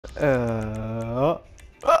Uh,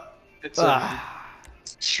 It's ah,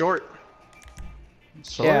 short.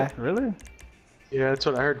 Short? yeah. Really? Yeah, that's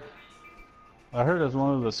what I heard. I heard it's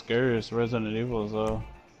one of the scariest Resident Evils though.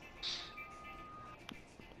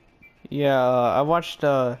 Yeah, I watched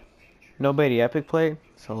Nobody Epic play.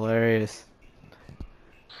 It's hilarious.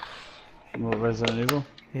 What, Resident Evil?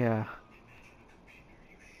 Yeah.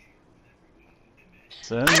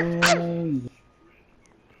 Send me an angel.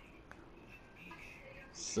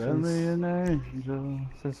 Send me an angel.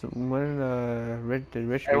 Since when did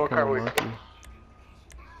Rich Hey, what become a car we? monkey?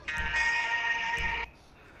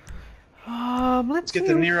 Let's Let's get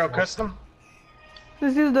see. the Nero custom.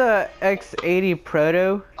 Let's do the X80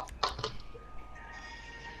 Proto.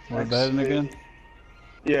 What batting again?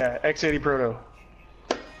 Yeah, X80 Proto.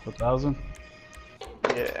 1,000?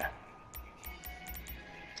 Yeah.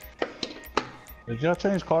 Did y'all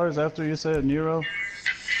change cars after you said Nero?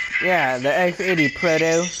 Yeah, the X80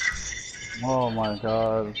 Proto. Oh my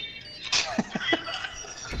god.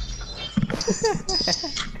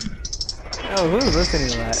 Oh, who's listening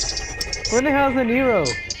to that? Where the hell's the Nero?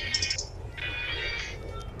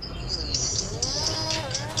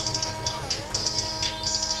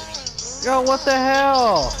 Yo, what the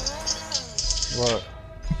hell? What?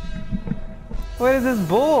 What is this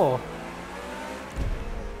bull?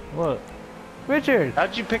 What? Richard,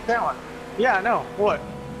 How'd you pick that one? Yeah, I know. What?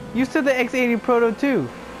 you said the X80 Proto too.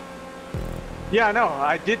 Yeah, I know.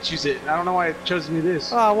 I did choose it. I don't know why I chose to do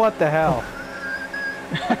this. Oh, what the hell?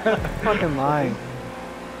 Fucking lying.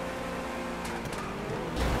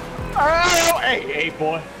 Oh, hey,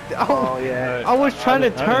 boy. Oh, yeah. I was trying to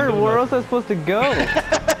didn't turn. do Where else nothing. was I supposed to go?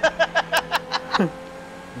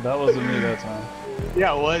 That wasn't me that time.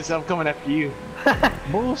 Yeah, it was. I'm coming after you.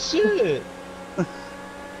 Bullshit!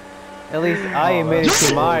 At least I admitted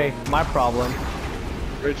to my problem.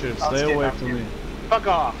 Richard, I'll stay skip away after from you. me. Fuck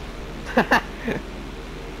off.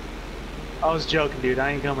 I was joking, dude.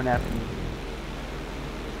 I ain't coming after you.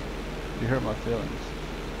 You hurt my feelings.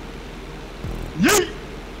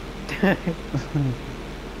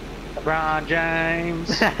 LeBron James.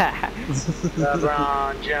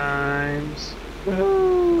 LeBron James.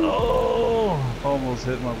 Oh! Almost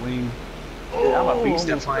hit my wing. Dude, I'm a beast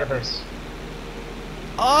at almost playing crashed. this.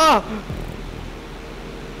 Oh!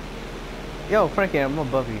 Yo, Frankie, I'm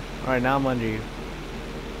above you. Alright, now I'm under you.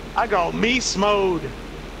 I go Meese mode.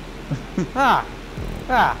 Ah!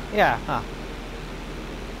 Ah, yeah, ah.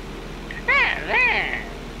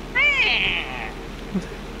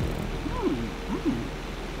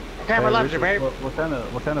 Camera Hey, loves you, Richard, babe.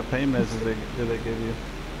 what kind of pain meds did they give you?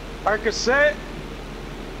 Percocet.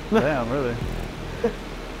 Damn, really?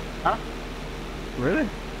 Huh? Really?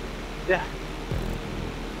 Yeah.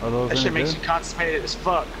 Are those That any shit makes good? you constipated as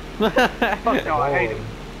fuck. Fuck no, I hate it.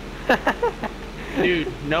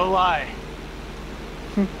 Dude, no lie.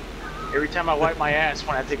 Every time I wipe my ass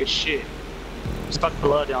when I take a shit, there's fucking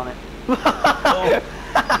blood on it.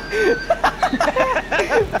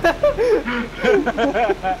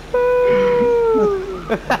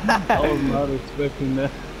 I was not expecting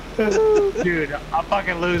that. Dude, I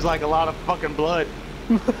fucking lose like a lot of fucking blood.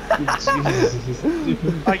 Jesus.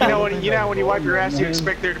 Like you know when you wipe your ass, you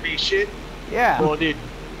expect there to be shit. Yeah. Well, dude,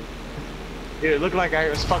 it looked like I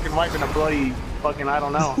was fucking wiping a bloody fucking I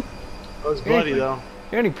don't know. It was bloody though.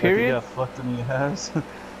 You any Like you period? got fucked in the ass.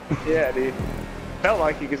 Yeah, dude. Felt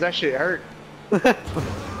like it because that shit hurt. Richard,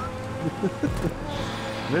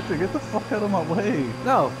 get the fuck out of my way.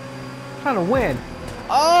 No. I'm trying to win.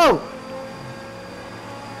 Oh!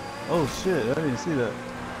 Oh shit, I didn't see that.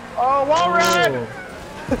 Oh, wall ride!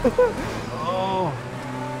 Oh.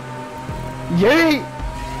 Yeet!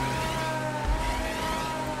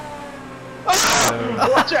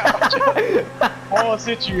 Watch out! Watch out! I almost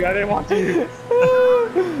hit you. I didn't want to.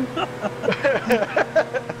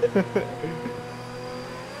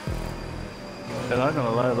 And I'm not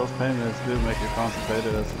gonna lie, those pain meds do make you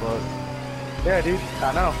constipated as fuck. Yeah, dude.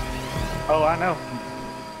 I know. Oh, I know.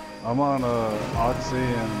 I'm on Oxy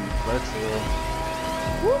and Flexeril.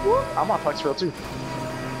 Whoop, whoop. I'm on Flexeril too.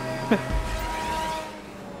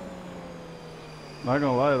 Not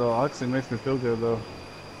gonna lie though, Oxy makes me feel good though.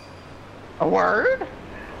 A word?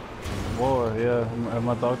 Boy, yeah, and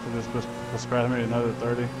my doctor just prescribed me another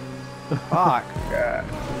 30. Fuck. God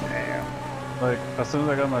damn. Like, as soon as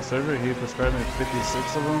I got my surgery, he prescribed me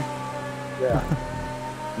 56 of them.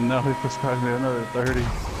 Yeah. And now he prescribed me another 30.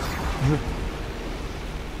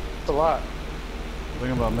 It's a lot.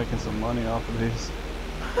 Thinking about making some money off of these.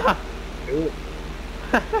 Do it.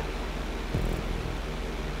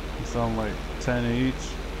 So I'm like 10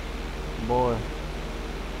 each. Boy.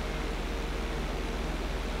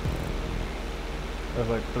 That's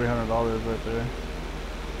like $300 right there.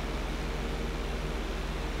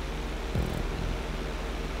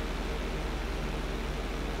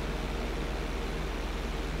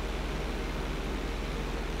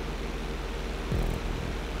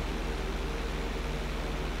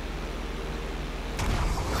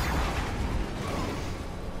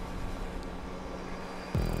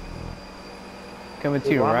 Coming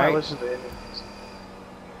to your Why am I right. listening to Indian music?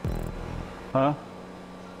 Huh?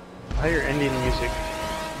 I hear Indian music.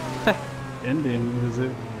 Indian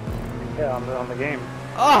music? Yeah, on the game.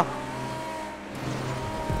 Oh!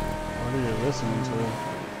 What are you listening to?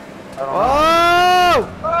 I don't know.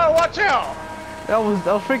 Oh! Oh, watch out! That was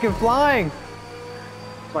freaking flying.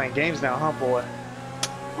 Playing games now, huh, boy?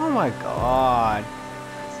 Oh my god.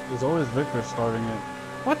 There's always Victor starting it.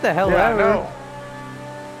 What the hell Yeah, I ever? know.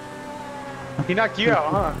 He knocked you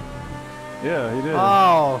out, huh? Yeah, he did.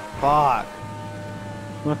 Oh fuck.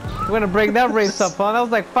 We're gonna break that race up, huh? That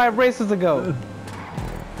was like 5 races ago.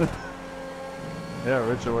 Yeah,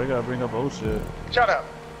 Richard, we gotta bring up old shit. Shut up.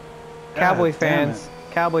 Cowboy God damn fans.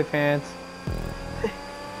 Cowboy fans.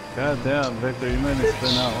 God damn, Victor, you made me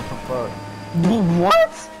spin out. What the fuck?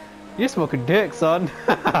 What? You're smoking dick, son.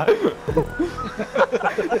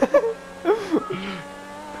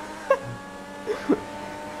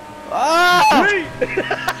 Ah!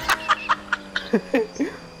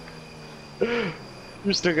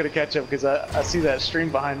 You're still gonna catch up because I see that stream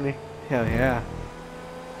behind me. Hell yeah.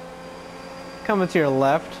 Coming to your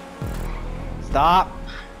left. Stop.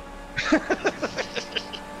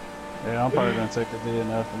 Yeah, I'm probably gonna take a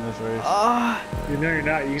DNF in this race. Ah. You know you're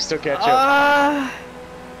not. You can still catch up. Ah.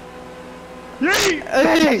 Yay!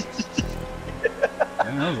 Hey.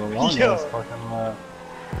 Man, that was a long Yo. ass fucking lap.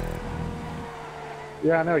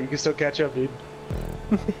 Yeah, I know. You can still catch up, dude.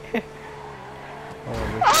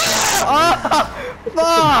 Ah.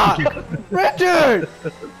 Fuck. Richard.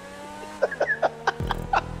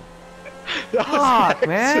 Fuck,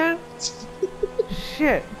 man.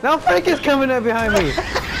 Shit. Now Frank is coming up behind me.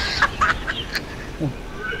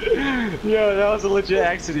 Yo, that was a legit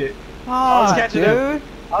accident. I was Fuck, catching up. dude.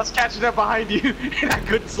 I was catching up behind you, and I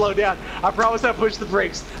couldn't slow down. I promise I pushed the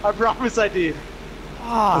brakes. I promise I did.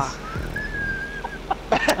 Fuck.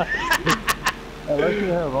 I like you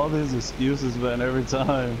have all these excuses, man, every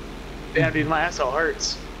time. Damn, dude, my asshole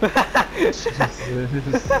hurts. Dude,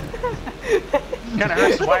 Kind of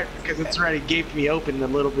hurts the wife because it's already gaped me open a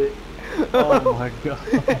little bit. oh my god.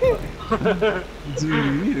 Dude,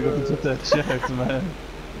 you need to go get that checked, man.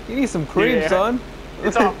 You need some cream, Yeah. son.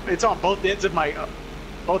 It's on both ends of my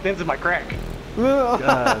crack,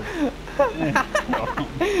 God.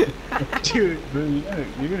 dude. Dude,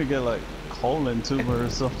 you're gonna get like colon tumor or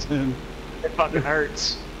something. It fucking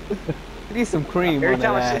hurts. You need some cream Every on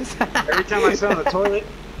time that I ass. sit, every time I sit on the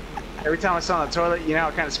toilet, you know how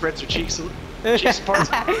it kind of spreads your cheeks apart.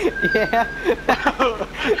 Yeah.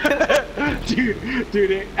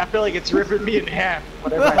 dude, I feel like it's ripping me in half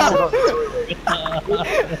whenever I sit on the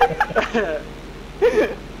toilet.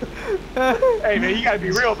 Hey man, you gotta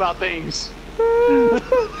be real about things.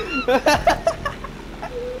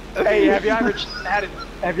 Hey, have you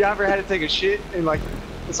ever had to take a shit and like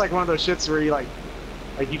it's like one of those shits where you like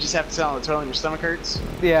you just have to sit on the toilet and your stomach hurts?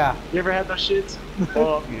 Yeah. You ever had those shits?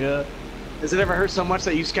 Well, Yeah. does it ever hurt so much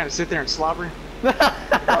that you just kind of sit there and slobber?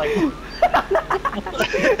 Like, you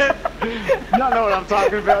don't know what I'm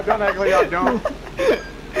talking about. Don't act like I don't.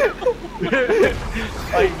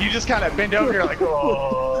 Like you just kind of bend over, you're like,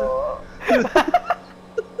 oh.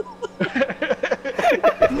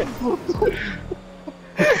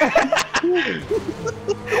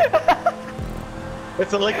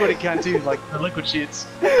 It's a liquid account too, like the liquid shits.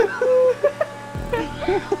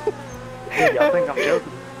 Dude, y'all think I'm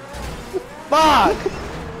joking? Fuck!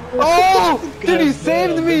 Oh! Dude, he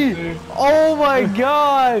saved me! Oh my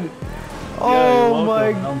god! Oh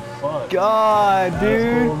my god,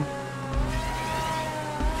 dude!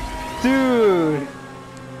 Dude!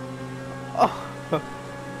 Oh.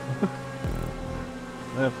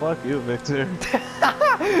 Man, fuck you, Victor.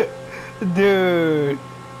 Dude!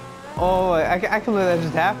 Oh, I can't believe that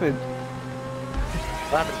just happened.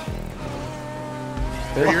 What happened?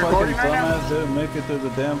 This Are you fucking recording right now? dumbass didn't make it through the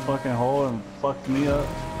damn fucking hole and fucked me up.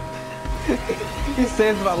 He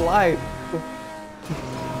saved my life.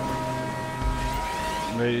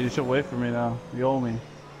 Man, you should wait for me now. You owe me.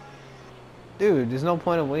 Dude, there's no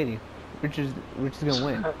point in waiting. Richard's gonna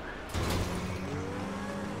win.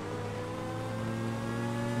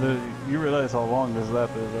 You realize how long this lap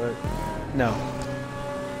is, right? No.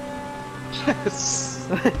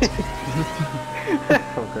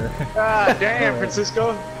 Okay. Ah, damn,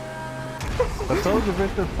 Francisco. I told you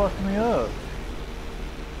Victor fucked me up.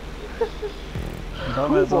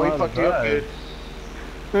 Dumbass boy, know how to fuck you up drive.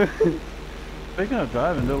 good. Speaking of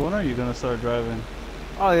driving, dude, when are you gonna start driving?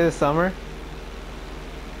 Oh, this summer.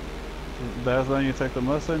 That's when you take the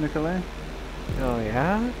Mustang, Nicolene? Oh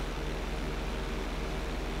yeah.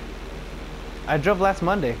 I drove last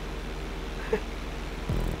Monday.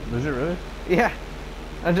 Did you really? Yeah.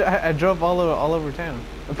 I drove all over town.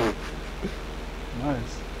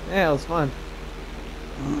 Nice. Yeah, it was fun.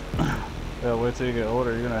 Yeah, wait till you get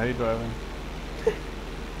older, you're gonna hate driving.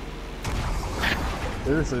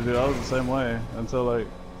 Seriously, dude, I was the same way until like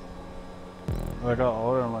I got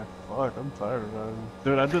older. I'm like, fuck, I'm tired of driving.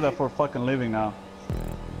 Dude, I do that for fucking living now.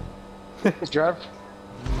 Drive.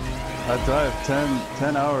 I drive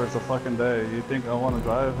 10 hours a fucking day. You think I want to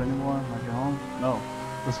drive anymore when I get home? No.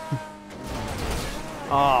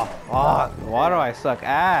 Oh, fuck. Why do I suck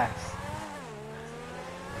ass?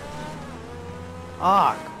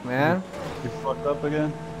 Fuck, man. You fucked up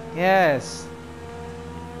again? Yes.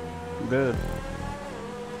 Good.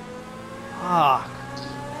 Fuck.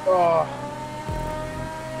 Oh,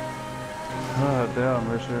 God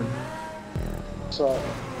damn, Richard. so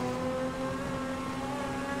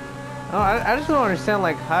I just don't understand,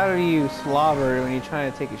 like, how do you slobber when you're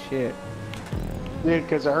trying to take a shit? dude,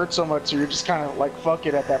 because it hurts so much, so you're just kind of like fuck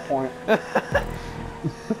it at that point.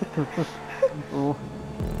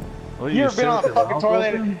 What, You ever been on shit a with your fucking mouth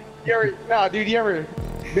toilet? open? Dude, you ever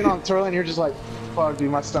been on the toilet and you're just like, fuck,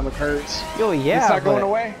 dude, my stomach hurts. Yo, yeah, It's not going but,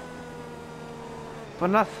 away. but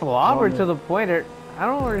not slobber Oh, to man. the point that I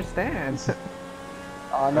don't understand.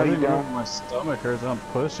 Oh, I no, you think whenever don't. my stomach hurts, I'm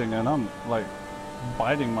pushing and I'm like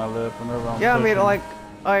biting my lip whenever I'm Yeah, I pushing.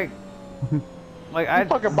 mean, like Who I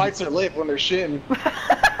fucking bites their lip when they're shitting?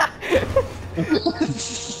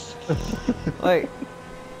 like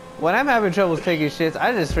when I'm having trouble taking shits,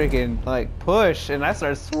 I just freaking like push and I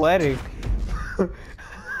start sweating.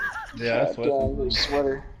 Yeah, that's God damn, what. little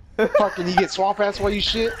sweater. Fucking, you get swamp ass while you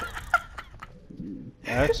shit?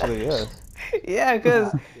 Actually, yes. Yeah,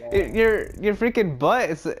 cause your freaking butt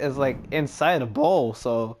is like inside a bowl,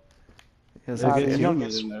 so it's, Nah, It gets dude, you don't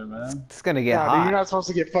humid get- in there, man. it's gonna get Nah, dude, hot. you're not supposed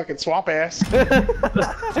to get fucking swamp ass.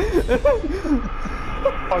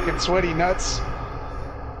 Fucking sweaty nuts.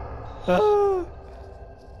 Wait,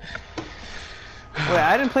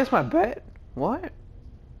 I didn't place my bet? What?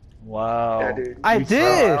 Wow. Yeah, dude. I You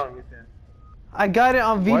did! suck. I got it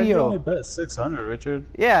on Why did you only video. bet 600, Richard?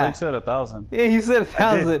 Yeah. Jake said 1,000. Yeah, you said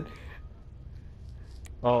 1,000.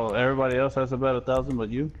 Oh, everybody else has to bet 1,000 but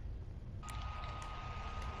you?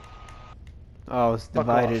 Oh, it's Fuck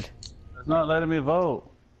divided. It's not letting me vote.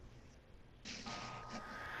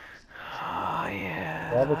 Oh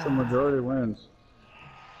yeah. Robert's a majority wins.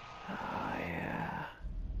 Oh yeah.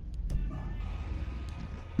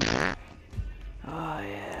 Oh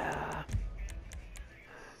yeah.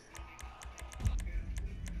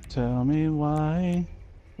 Tell me why.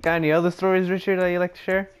 Got any other stories, Richard, that you like to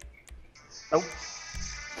share? Nope.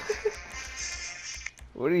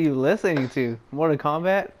 What are you listening to? Mortal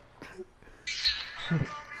Kombat?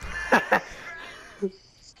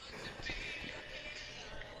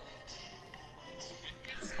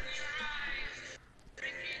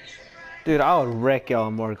 Dude, I would wreck y'all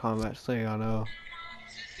in Mortal Kombat, so y'all know.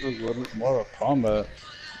 Mortal Kombat.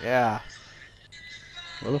 Yeah.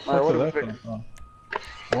 Where the Alright, fuck what did do that we come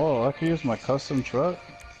from? Whoa, I can use my custom truck?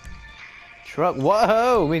 Truck?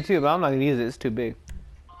 Whoa! Me too, but I'm not gonna use it. It's too big.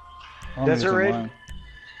 I'm Desert using Raid? mine.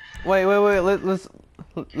 Wait.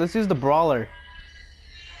 Let's use the brawler.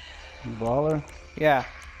 Brawler? Yeah.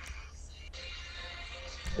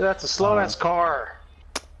 That's a slow ass car.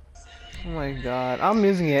 Oh my god. I'm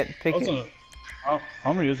using it. Pick it. Also,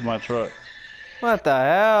 I'm gonna use my truck. What the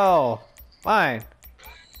hell? Fine.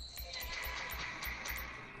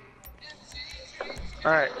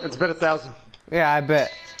 Alright, it's bet 1,000. Yeah, I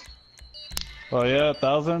bet. Oh yeah,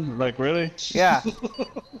 1,000? Like really? Yeah.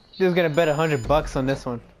 Just gonna bet $100 on this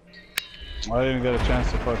one. I didn't get a chance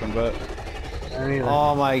to fucking bet.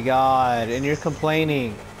 Oh my god. And you're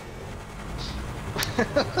complaining.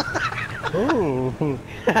 Ooh.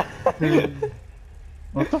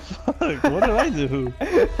 What the fuck? What did I do?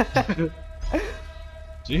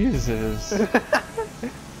 Jesus.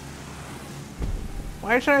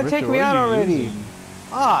 Why are you trying to take Richard, me what out are you already? using?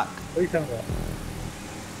 Fuck. What are you talking about?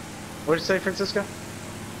 What did you say, Francisco?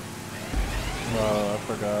 Oh, I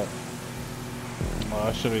forgot. Oh, I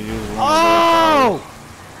should have used one. Oh!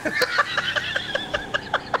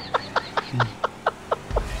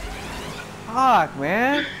 Fuck,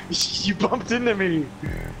 man. You bumped into me.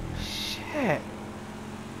 Shit.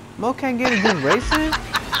 Mo can't get a good racing?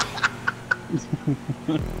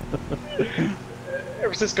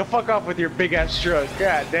 Hey, Cisco, fuck off with your big ass truck.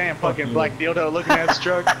 God damn, fucking you. black dildo looking ass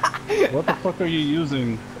truck. What the fuck are you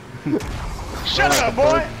using? Shut up,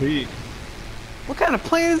 boy! Beat. What kind of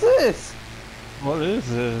plane is this? What is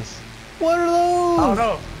this? What are those? I don't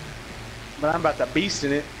know. But I'm about to beast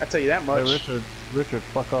in it. I tell you that much. Hey, Richard,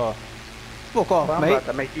 fuck off. Fuck off, But I'm mate. about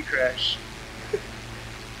to make you crash.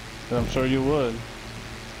 I'm sure you would.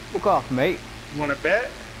 Fuck off, mate. You want to bet?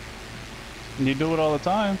 And you do it all the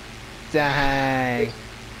time. Dang.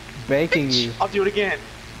 Baking you. I'll do it again.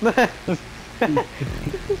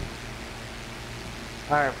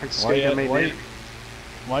 Alright, Francisco, you made it.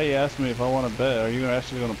 Why you ask me if I want to bet? Are you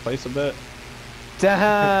actually going to place a bet?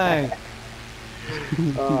 Dang.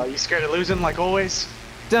 You scared of losing like always?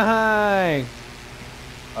 Dang.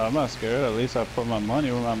 I'm not scared. At least I put my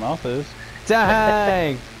money where my mouth is.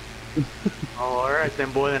 Dang. Oh, alright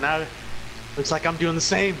then, boy. Then looks like I'm doing the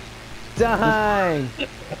same. Dang.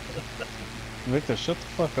 Victor, shut the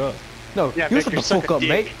fuck up. No, Yeah, you Victor, shut the suck fuck a up, dick.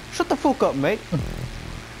 mate. Shut the fuck up, mate.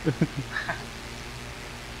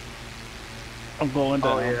 I'm going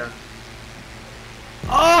down. Oh, yeah.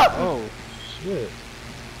 Ah! Oh, shit.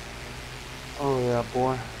 Oh, yeah,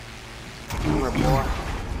 boy. More, boy.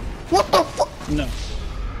 What the fuck? No.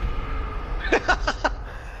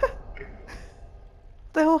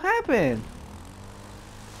 What the hell happened?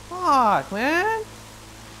 Fuck, man.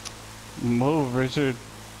 Move, Richard.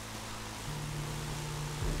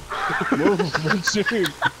 Move, Richard.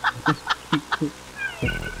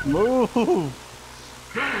 Move.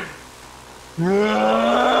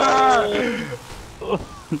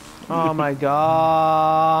 Oh my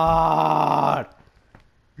god.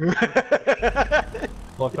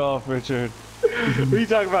 Fuck off, Richard. What are you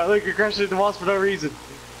talking about? Look, you're crashing into walls for no reason.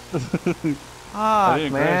 I Fuck,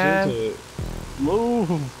 didn't man. crash into it.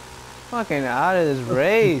 Move. Fucking out of this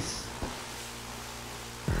race.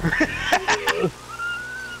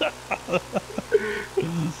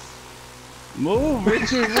 Move,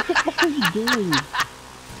 Richard. What the fuck are you doing?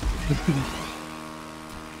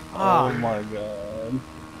 Oh my god.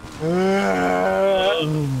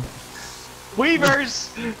 Weavers!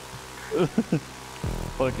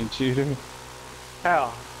 Fucking cheater.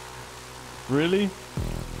 How? Really?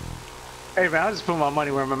 Hey man, I'll just put my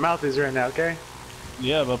money where my mouth is right now, okay?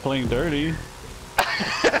 Yeah, but playing dirty.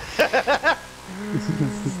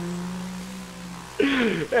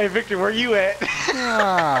 Hey Victor, where you at?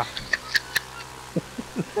 Ah.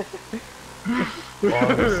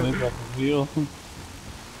 Oh, this thing's like a wheel.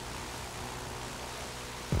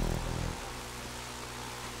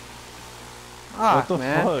 Fuck, What the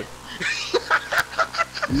man. fuck?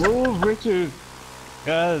 Move, Richard.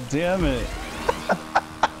 God damn it.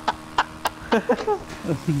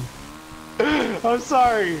 I'm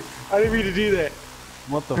sorry. I didn't mean to do that.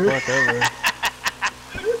 What the fuck ever.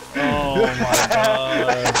 Oh my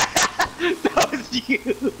god. That was you.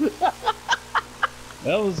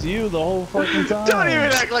 That was you the whole fucking time. Don't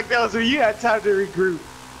even act like that was you. You had time to regroup.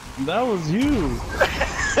 That was you.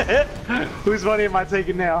 Whose money am I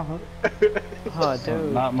taking now? Oh,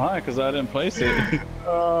 dude. Not mine, because I didn't place it.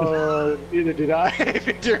 Neither did I.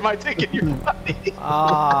 Victor, am I taking your money?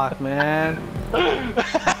 Fuck, man.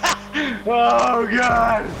 Oh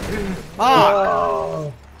god.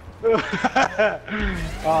 Fuck.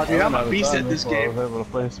 Oh, dude, I'm out a of beast time at this before I game. was able to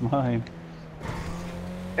place mine.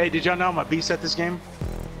 Hey, did y'all know I'm a beast at this game?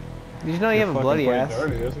 Did you know you have a Fucking bloody play ass?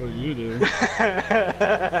 dirty, that's what you do.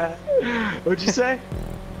 What'd you say?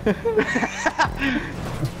 You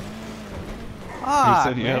Fuck,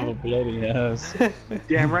 said you have a man. bloody ass.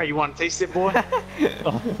 Damn right, you want to taste it, boy?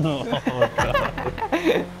 Oh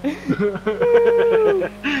god.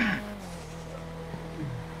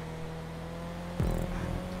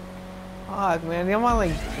 Fuck, man. You don't mind,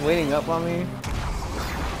 like, waiting up on me?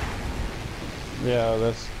 Yeah,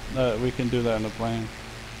 that's we can do that in the plane.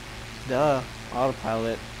 Duh.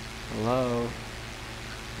 Autopilot. Hello.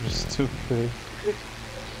 You're stupid.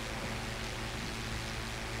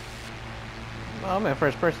 Oh, I'm in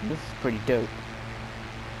first person. This is pretty dope.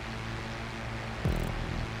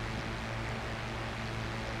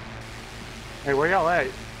 Hey, where y'all at?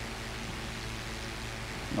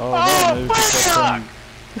 Oh, Oh, maybe just fuck! some-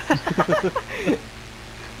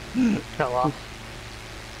 Fell off.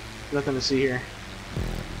 Nothing to see here.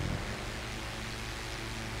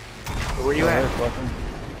 Where you at? fucking-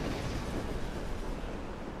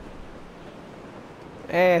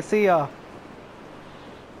 Hey, see y'all.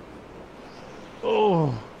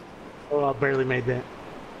 Oh. Oh, I barely made that.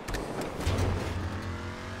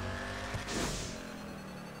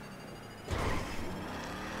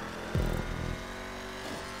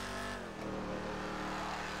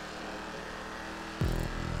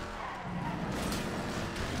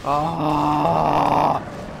 Oh.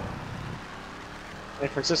 Hey,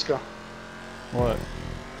 Francisco. What?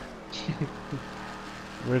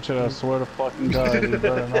 Richard, I swear to fucking God, you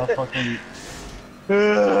better not fucking.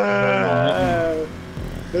 Oh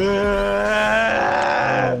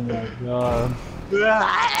my God.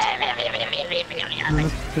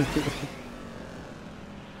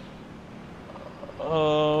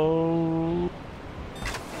 Oh.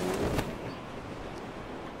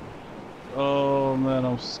 Oh man,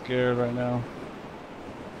 I'm scared right now.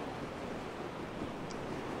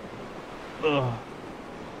 Ugh.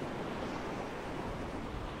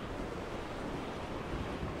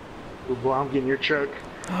 Ooh, boy, I'm getting your truck.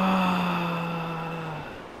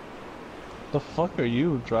 The fuck are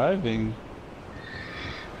you driving?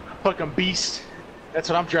 Fucking beast. That's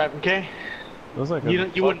what I'm driving, okay? Looks like You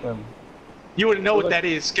wouldn't know what that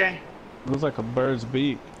is, okay? Looks like a bird's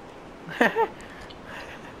beak.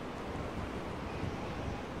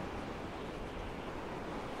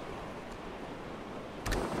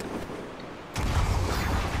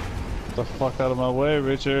 Get the fuck out of my way,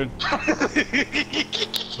 Richard.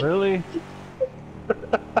 Really?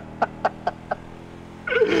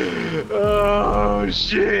 Oh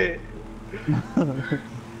shit!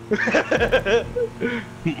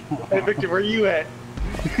 Hey Victor, where you at?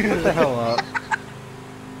 Shut the hell up.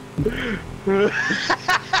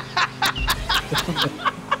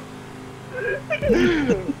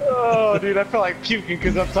 Oh dude, I feel like puking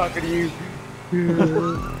because I'm talking to you.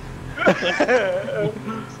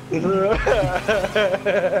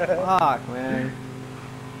 Fuck, man.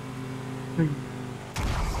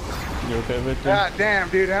 You okay, Victor? God damn,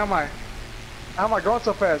 dude, how am I going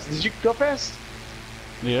so fast? Did you go fast?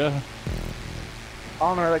 Yeah. I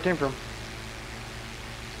don't know where that came from.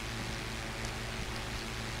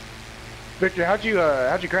 Victor, how'd you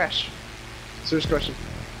crash? Serious question.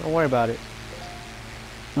 Don't worry about it.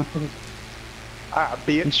 Ah,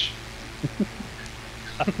 bitch.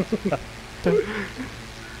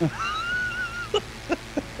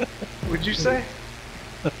 What'd you say?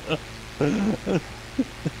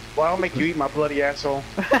 Well, I'll make you eat my bloody asshole.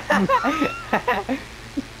 I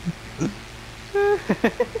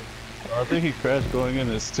think he crashed going in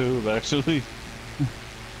his tube, actually.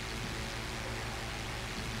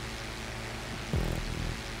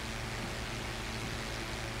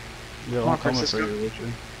 Yo, Come on, I'm coming for Francisco. you,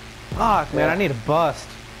 Richard. Fuck, man, I need a bust.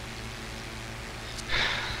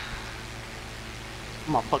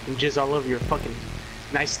 I'm gonna fucking jizz all over your fucking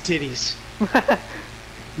nice titties.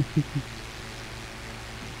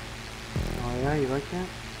 Oh yeah, you like that?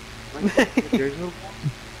 Like that? There's no boy.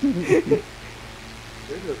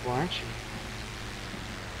 There's no boy, aren't you?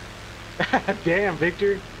 Damn,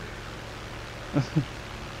 Victor.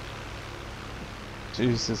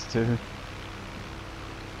 Jesus, dude.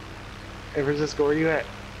 Hey, Francisco, where you at?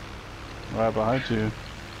 Right behind you.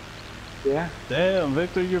 Yeah. Damn,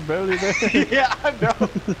 Victor, you're barely there. Yeah, I know.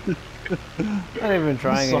 Not even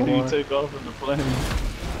trying Saw anymore. you take off in the plane.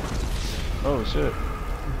 Oh shit.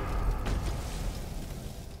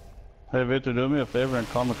 Hey Victor, do me a favor and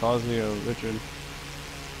kamikaze Richard.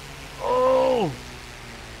 Oh!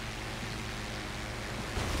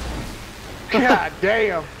 God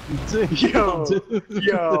damn. Yo. Dude.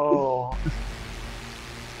 Yo.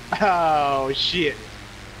 Oh, shit.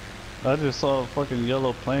 I just saw a fucking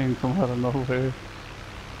yellow plane come out of nowhere.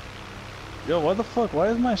 Yo, what the fuck? Why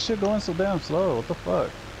is my shit going so damn slow? What the fuck?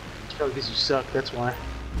 Oh, because you suck, that's why.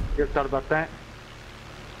 You ever thought about that?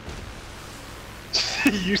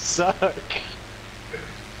 You suck.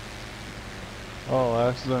 Oh, I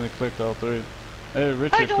accidentally clicked L3. Hey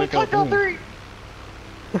Richard, I don't click click L3.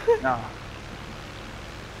 L3. No.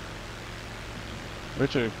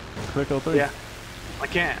 Richard, click L3. Yeah. I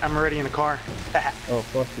can't. I'm already in the car. Oh,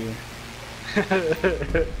 fuck you.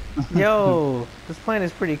 Yo, this plane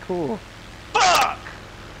is pretty cool. Fuck!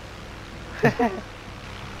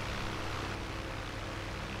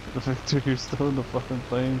 Victor, you're still in the fucking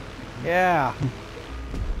plane. Yeah.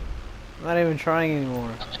 Not even trying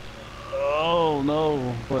anymore. Oh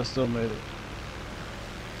no, but I still made it.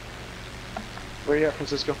 Where you at,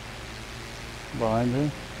 Francisco? Behind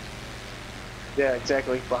me? Yeah,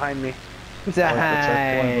 exactly. Behind me. Like the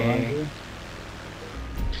checkpoint behind Dang. you?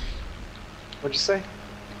 What'd you say?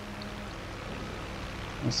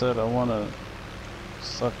 I said I wanna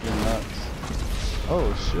suck your nuts.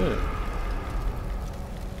 Oh shit.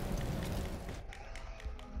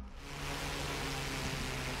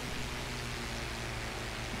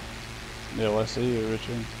 Yo, I see you,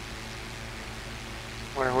 Richard.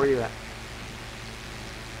 Where are you at?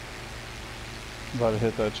 About to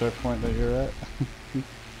hit that checkpoint that you're at.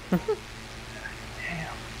 Damn.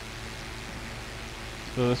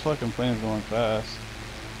 Dude, this fucking plane's going fast.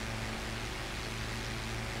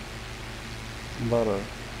 I'm about to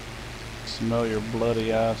smell your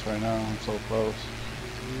bloody ass right now. I'm so close.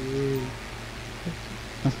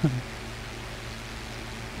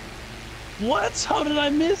 What? How did I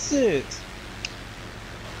miss it?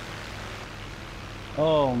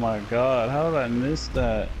 Oh my god, how did I miss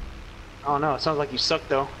that? Oh no, it sounds like you suck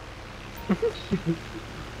though. That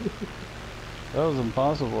was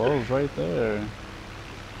impossible. I was right there.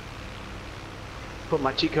 Put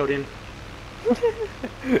my cheat code in.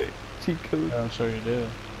 Cheat code. Yeah, I'm sure you did.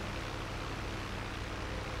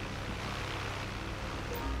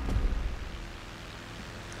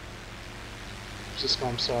 Cisco,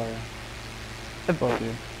 I'm sorry. Fuck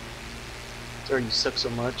you. Sorry you suck so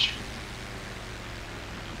much.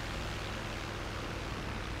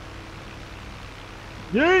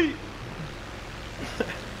 Yay!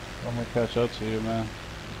 I'm gonna catch up to you, man.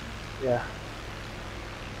 Yeah.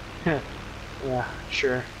 Yeah,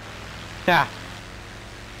 sure. Yeah.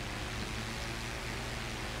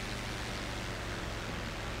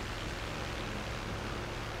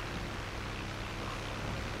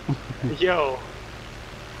 Yo.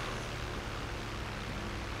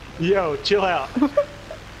 Yo, chill out.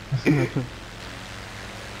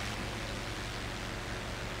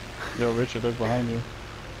 Yo, Richard, look behind you.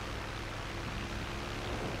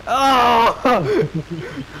 Oh!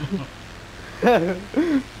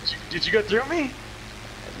 Did you go through me?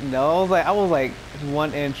 No, I was like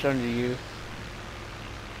 1 inch under you.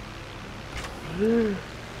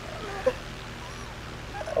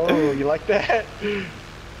 Oh, you like that?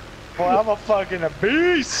 Boy, I'm a fucking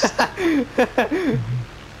beast.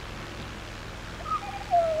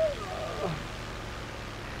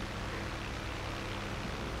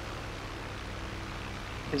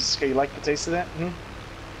 Francisco, you like the taste of that? Hmm?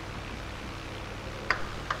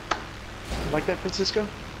 You like that, Francisco?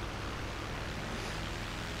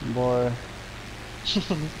 Boy.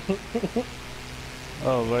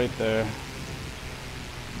 Oh, right there.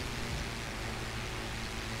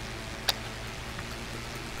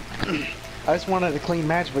 I just wanted a clean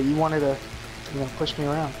match, but you wanted to, push me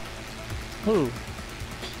around. Who?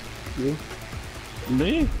 You?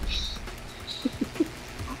 Me?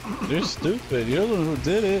 You're stupid. You're the one who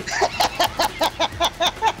did it.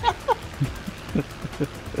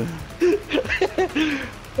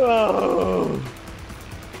 Oh.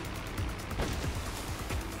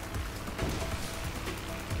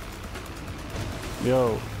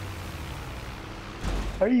 Yo.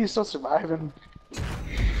 How are you still surviving?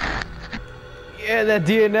 Yeah, that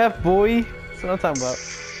DNF, boy. That's what I'm talking about.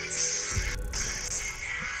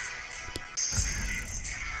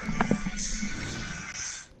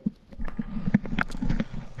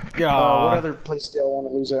 Yeah. What other place do y'all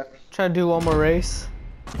want to lose at? Try to do one more race.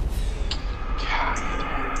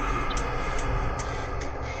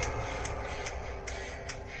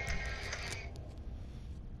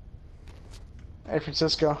 Hey,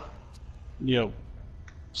 Francisco. Yo.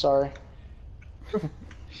 Sorry.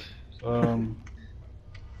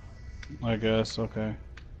 I guess, okay.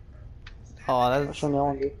 Oh, Which one y'all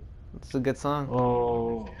want to do? that's a good song.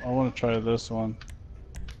 Oh, I want to try this one.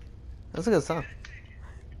 That's a good song.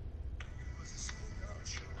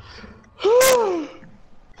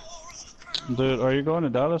 Dude, are you going to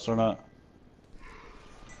Dallas or not?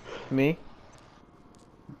 Me?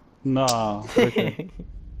 Nah. Okay.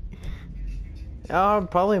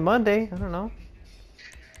 Probably Monday. I don't know.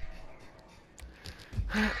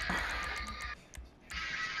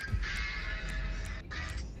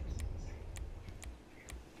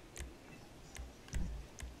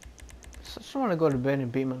 Just want to go to bed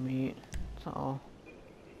and beat my meat. That's all.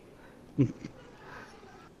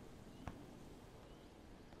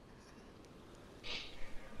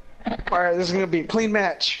 Alright, this is going to be a clean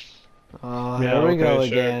match. Oh, Yeah, here we go okay,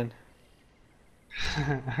 sure. again.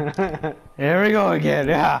 Here we go again.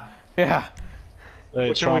 Yeah, yeah. Hey,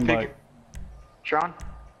 Which one we Tron picking? bike. Tron?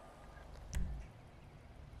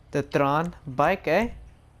 The Tron bike, eh?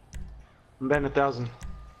 I'm betting 1,000.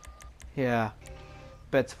 Yeah.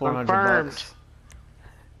 Bet's 400 Confirmed. bucks.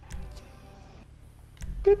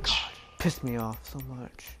 Bitch. Pissed me off so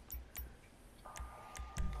much.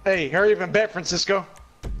 Hey, hurry up and bet, Francisco.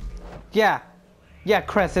 Yeah. Yeah,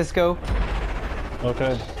 Francisco.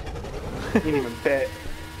 Okay. You didn't even bet.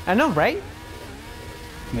 I know, right?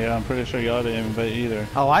 Yeah, I'm pretty sure y'all didn't even bet either.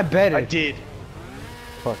 Oh, I bet it. I did.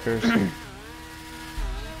 Fuckers.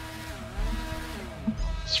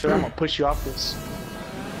 Sure, I'm gonna push you off this.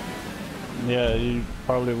 Yeah, you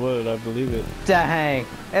probably would, I believe it. Dang. Hey,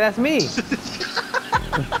 that's me.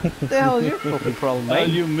 What the hell is your fucking problem, Oh, mate?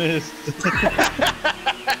 you missed.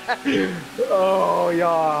 Oh,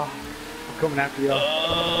 y'all. I'm coming after y'all.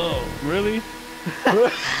 Oh, really?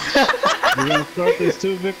 You're gonna start this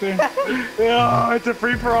too, Victor? Yeah, it's a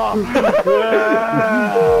free for all.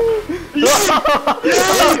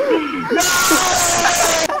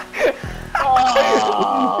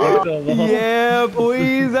 Yeah,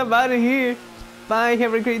 boys, I'm out of here. Bye,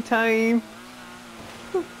 have a great time.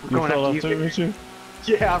 You Going fell after off too, you. Richard?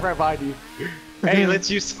 Yeah, I'm right behind you. Hey, let's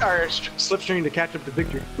use our slipstream to catch up to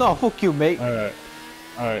Victor. No, fuck you, mate. Alright.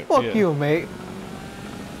 Alright. Fuck yeah. you, mate.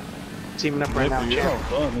 Teaming up right now, Victor, you champ. have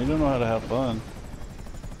fun. You don't know how to have fun.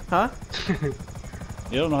 Huh?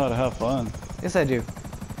 You don't know how to have fun. Yes, I do.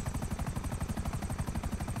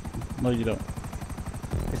 No, you don't.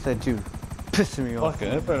 Yes, I do. Pissing me off. Fuck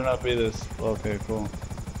it. It better not be this. Okay, cool.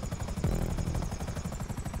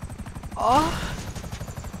 Oh.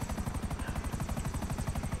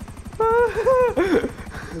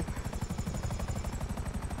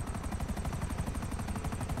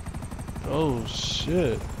 Oh,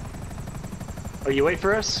 shit. Oh, you wait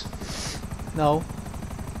for us? No.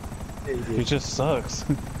 Yeah, you He do. just sucks.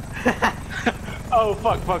 Oh,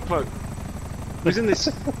 fuck. Who's in this?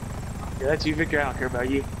 Yeah, that's you, Victor. I don't care about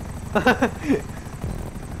you.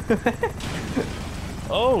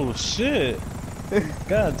 Oh, shit.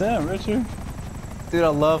 God damn, Richard. Dude, I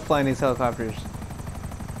love flying these helicopters.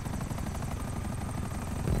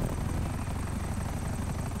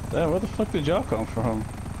 Damn, where the fuck did y'all come from?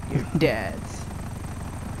 Your dads.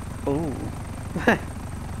 Oh.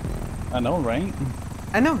 I know, right?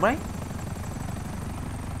 I know, right?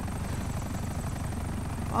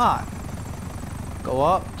 Ah. Go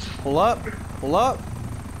up, pull up, pull up.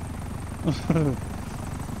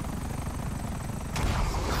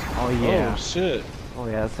 Oh yeah. Oh, shit. Oh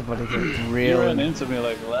yeah, it's about to get You real. ran into me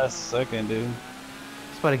like last second, dude.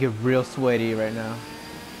 It's about to get real sweaty right now.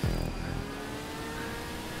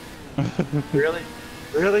 Really?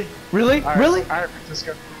 Really? Really? All right, Really? All right,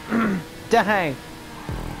 Francisco. Dang.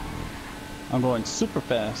 I'm going super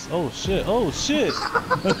fast. Oh, shit. Oh, shit.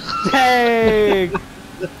 Dang.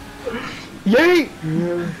 Yeet.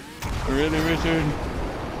 Really, Richard?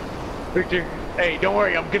 Victor, hey, don't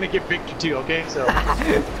worry. I'm gonna get Victor too. Okay, so.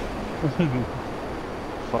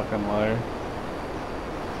 Fucking liar.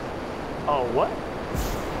 Oh, what?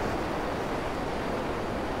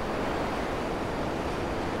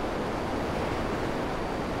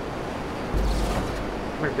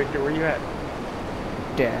 Come here, Victor. Where you at?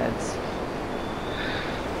 Dads.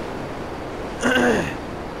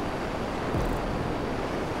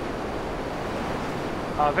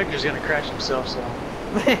 Victor's gonna crash himself. So.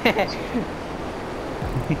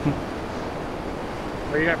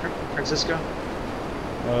 Where you at, Francisco?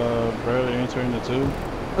 Barely entering the tube.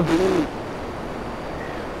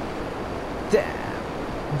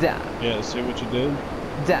 Damn. Damn. Yeah, see what you did?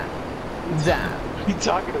 Damn. Damn. What are you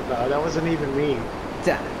talking about? That wasn't even me.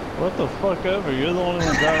 Damn. What the fuck ever? You're the only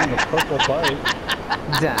one driving the purple bike.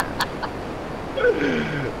 Damn.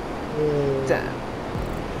 Damn.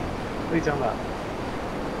 What are you talking about?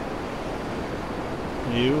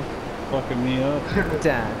 You fucking me up.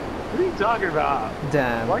 Damn. What are you talking about?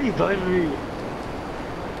 Damn. Why are you blaming me?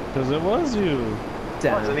 Because it was you.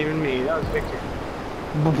 That wasn't Damn. even me. That was Victor.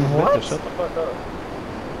 What? Victor, shut the fuck up.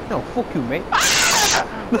 No, fuck you, mate.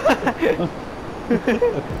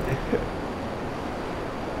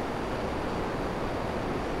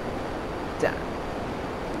 Damn.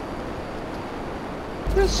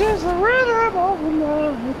 This is the rhythm of the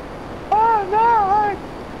night. All night.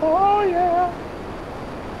 Oh yeah.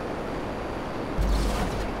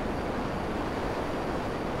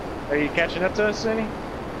 Are you catching up to us, Cindy?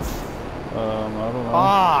 I don't know.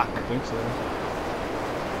 Fuck. I think so.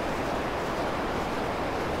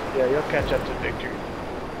 Yeah, you'll catch up to Victor.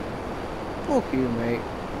 Fuck you, mate.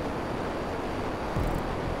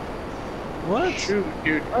 What? Shoot,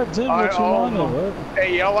 dude. I did what you wanted. What?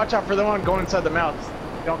 Hey, y'all watch out for the one going inside the mouth.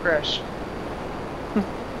 Don't crash.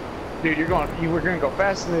 Dude, we're gonna go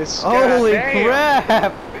fast in this. Holy God damn.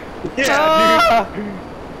 crap! Yeah, Ah! dude.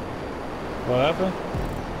 What happened?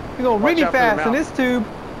 You're going Watch really out for the fast in mouth. this tube.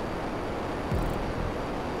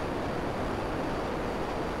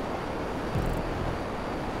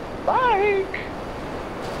 Bike.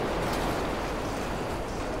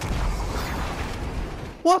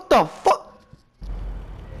 What the fuck?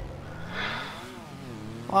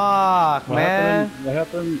 Fuck, What man. happened? What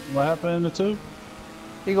happened? What happened in the tube?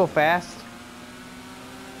 You go fast.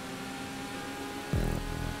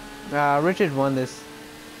 Richard won this.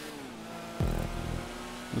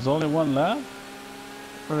 There's only one lap?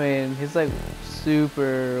 I mean, he's like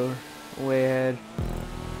super way ahead.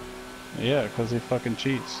 Yeah, because he fucking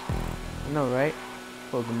cheats. I know, right?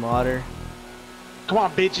 Fucking modder. Come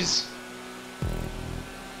on, bitches.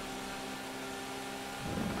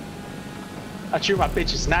 I treat my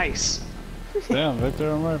bitches nice. Damn,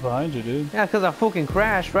 Victor, I'm right behind you, dude. Yeah, cause I fucking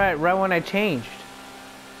crashed right when I changed.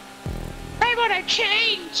 Right when I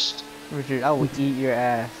changed. Richard, I will eat your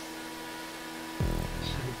ass.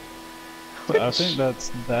 I think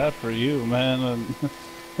that's bad for you, man.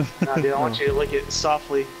 Nah, dude, I want you to lick it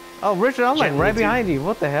softly. Oh, Richard, I'm like Gently, right too. behind you.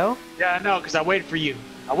 What the hell? Yeah, I know, because I waited for you.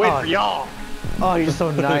 I waited for y'all. Oh, you're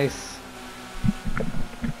so nice.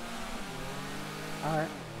 Alright.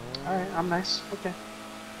 Alright, I'm nice. Okay.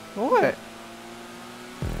 What?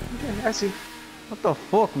 Okay, I see. What the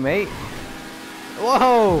fuck, mate?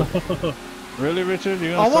 Whoa! Really, Richard?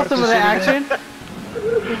 You I gonna want start some of this the shit action. again?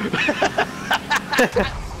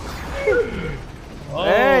 Oh.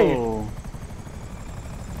 Hey.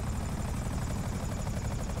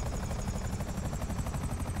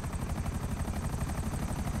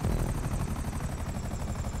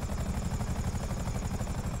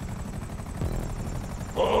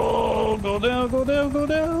 Oh, go down, go down, go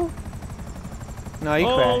down. No, you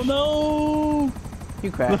Oh, crashed. no.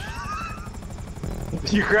 You crashed.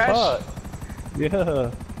 You crashed? Fuck.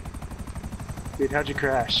 Yeah. Dude, how'd you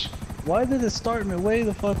crash? Why did it start me way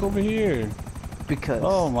the fuck over here? Because.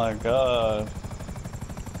 Oh my god.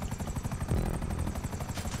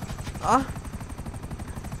 Ah.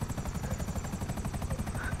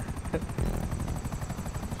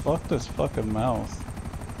 Fuck this fucking mouth.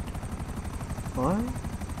 What?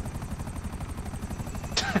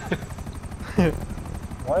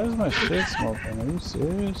 Why is my shit smoking? Are you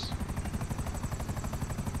serious?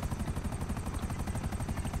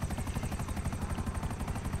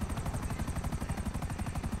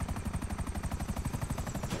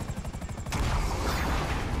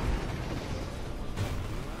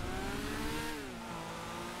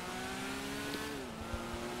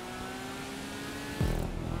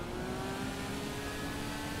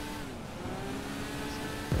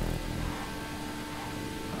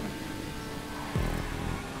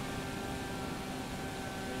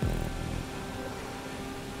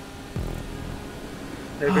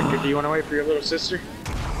 Hey, Victor, do you want to wait for your little sister?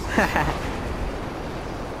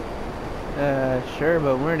 Sure,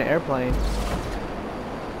 but we're in an airplane.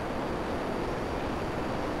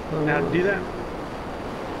 You know how to do that?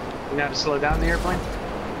 You know how to slow down the airplane?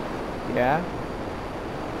 Yeah?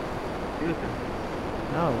 Do it then.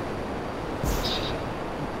 No.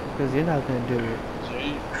 Because you're not gonna do it.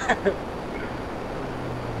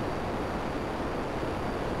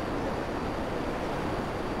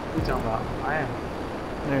 What are you talking about? I am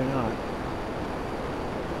No, you're not.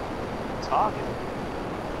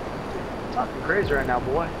 talking crazy right now,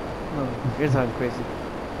 boy. No, you're talking crazy.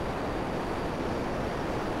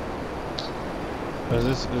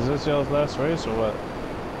 Is this y'all's last race or what?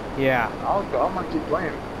 Yeah. I'm gonna keep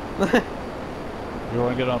playing. You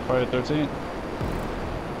wanna get on Friday 13th?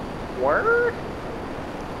 Word?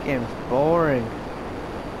 Game's boring.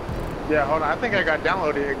 Yeah, hold on. I think I got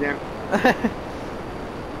downloaded again.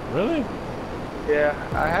 Really? Yeah,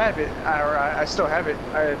 I have it. I still have it.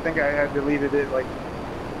 I think I had deleted it like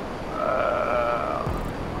a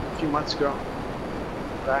few months ago.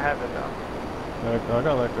 But I have it now. Like, I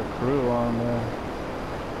got like a crew on there.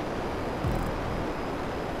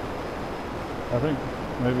 I think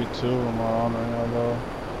maybe 2 of them are on right now though.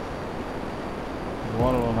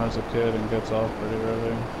 One of them has a kid and gets off pretty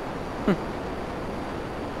early.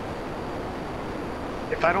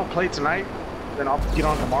 If I don't play tonight, then I'll get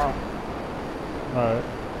on tomorrow. Alright.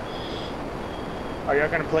 Are y'all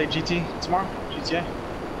gonna play GT tomorrow? GTA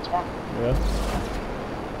tomorrow? Yeah.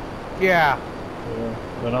 Yeah. Yeah.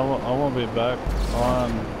 Then I won't be back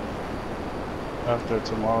on after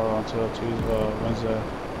tomorrow until Wednesday.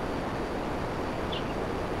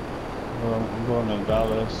 I'm going to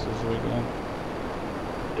Dallas this weekend.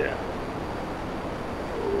 Yeah.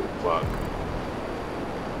 Oh fuck.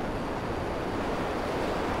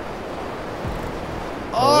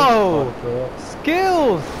 Oh! Fuck up.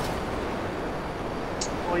 Skills!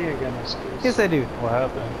 Oh, you ain't got no skills. Yes, I do. What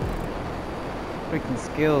happened? Freaking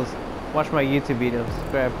skills. Watch my YouTube videos.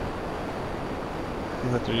 Subscribe.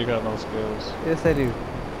 Victor, you got no skills. Yes, I do.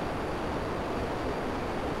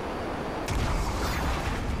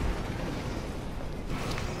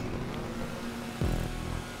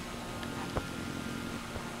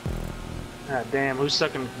 Ah, damn, who's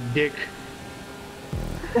sucking dick?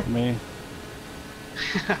 Me.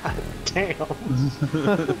 Damn.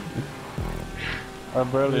 I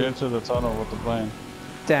barely entered the tunnel with the plane.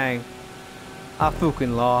 Dang. I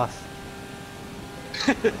fucking lost.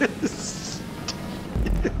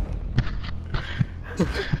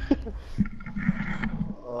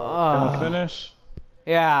 finish?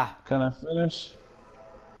 Yeah. Can I finish?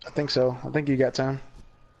 I think so. I think you got time.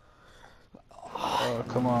 Oh,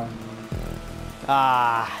 come on.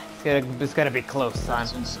 Ah, it's gonna be close, son.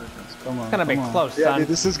 10 seconds. Come on. It's gonna be come on. close, Yeah, son. dude,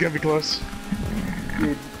 this is gonna be close.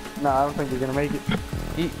 Dude, no, I don't think you're gonna make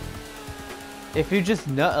it. If you just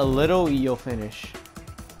nut a little, you'll finish.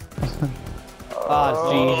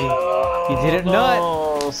 Oh, gee. You didn't nut.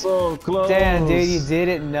 Oh, so close. Damn, dude, you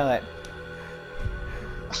didn't nut.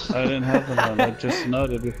 I didn't have the nut. I just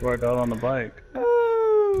nutted before I got on the bike.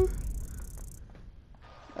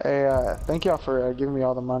 Hey, thank y'all for giving me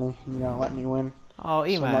all the money. You know, letting me win. Oh,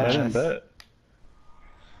 eat So my much. I ass. didn't bet.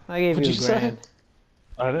 I gave What'd you you a say? grand.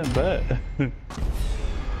 I didn't bet.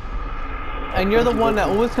 And you're the one that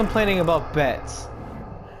was complaining about bets.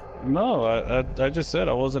 No, I just said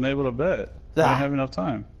I wasn't able to bet. I didn't Ah. have enough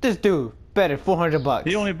time. This dude betted $400.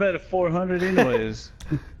 He only bet at 400 anyways.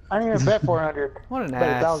 I didn't even bet 400. What an Bet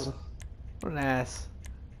ass. 1,000. What an ass.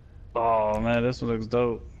 Oh man, this one looks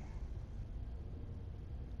dope.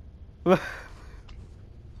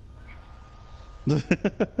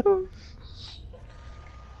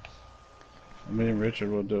 Me and Richard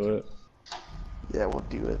will do it. Yeah, we'll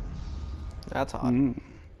do it. That's hot. Mm.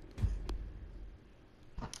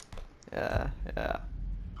 Yeah, yeah.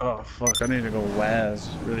 Oh fuck, I need to go Waz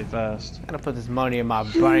really fast. Gotta put this money in my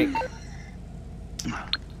bank.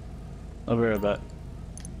 I'll be right back.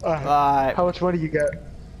 Alright, How much money you got?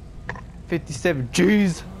 57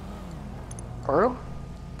 G's. For real?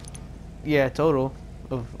 Yeah, total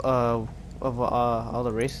of all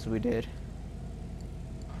the races we did.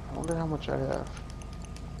 I wonder how much I have.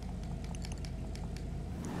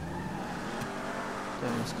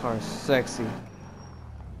 Damn, this car is sexy.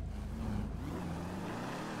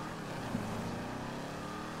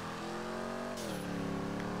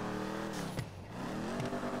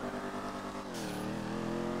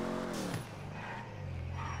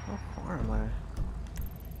 How far am I? I'm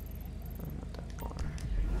not that far.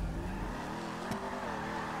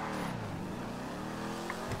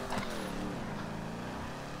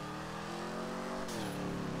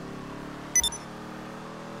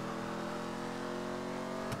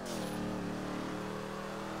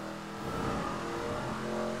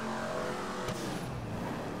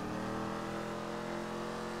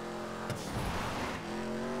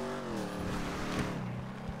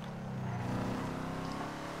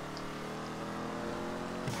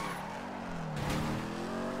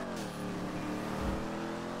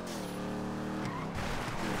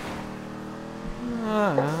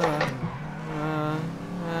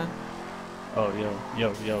 Oh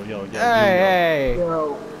yo. Hey, hey!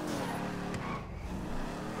 Yo.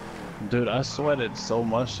 Dude, I sweated so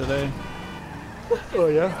much today. Oh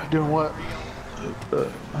yeah? Doing what?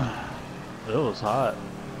 It was hot.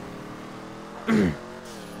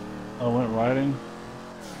 I went riding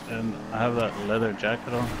and I have that leather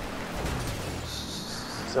jacket on.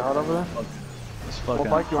 Is it hot over there? It's fucking What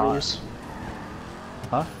bike you hot. wanna use?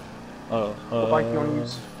 Huh? Oh, What bike you wanna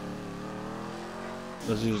use?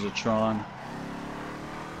 Let's use a Tron.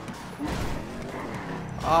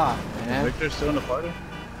 Ah, man. Victor still in the party?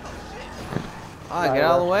 Ah, get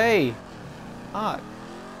out of the way. Ah.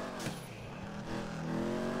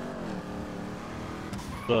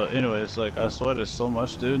 But anyways, like I sweated so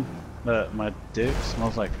much, dude, that my dick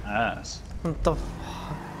smells like ass. What the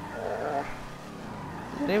fuck?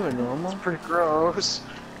 Is that even normal? Pretty gross.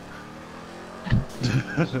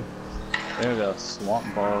 There we go,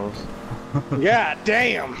 swamp balls. God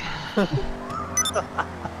damn.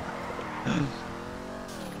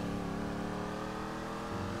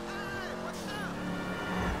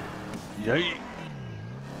 Yay!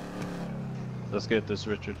 Let's get this,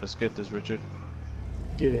 Richard. Let's get this, Richard.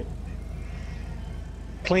 Get it.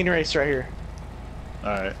 Clean race right here.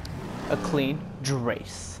 Alright. A clean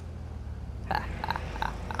race.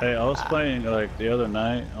 Hey, I was playing like the other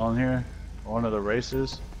night on here, one of the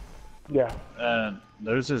races, Yeah. and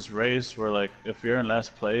there's this race where like if you're in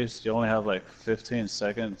last place, you only have like 15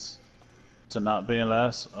 seconds to not be in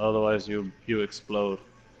last, otherwise you explode.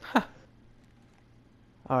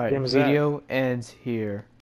 Alright, Game is that? video ends here.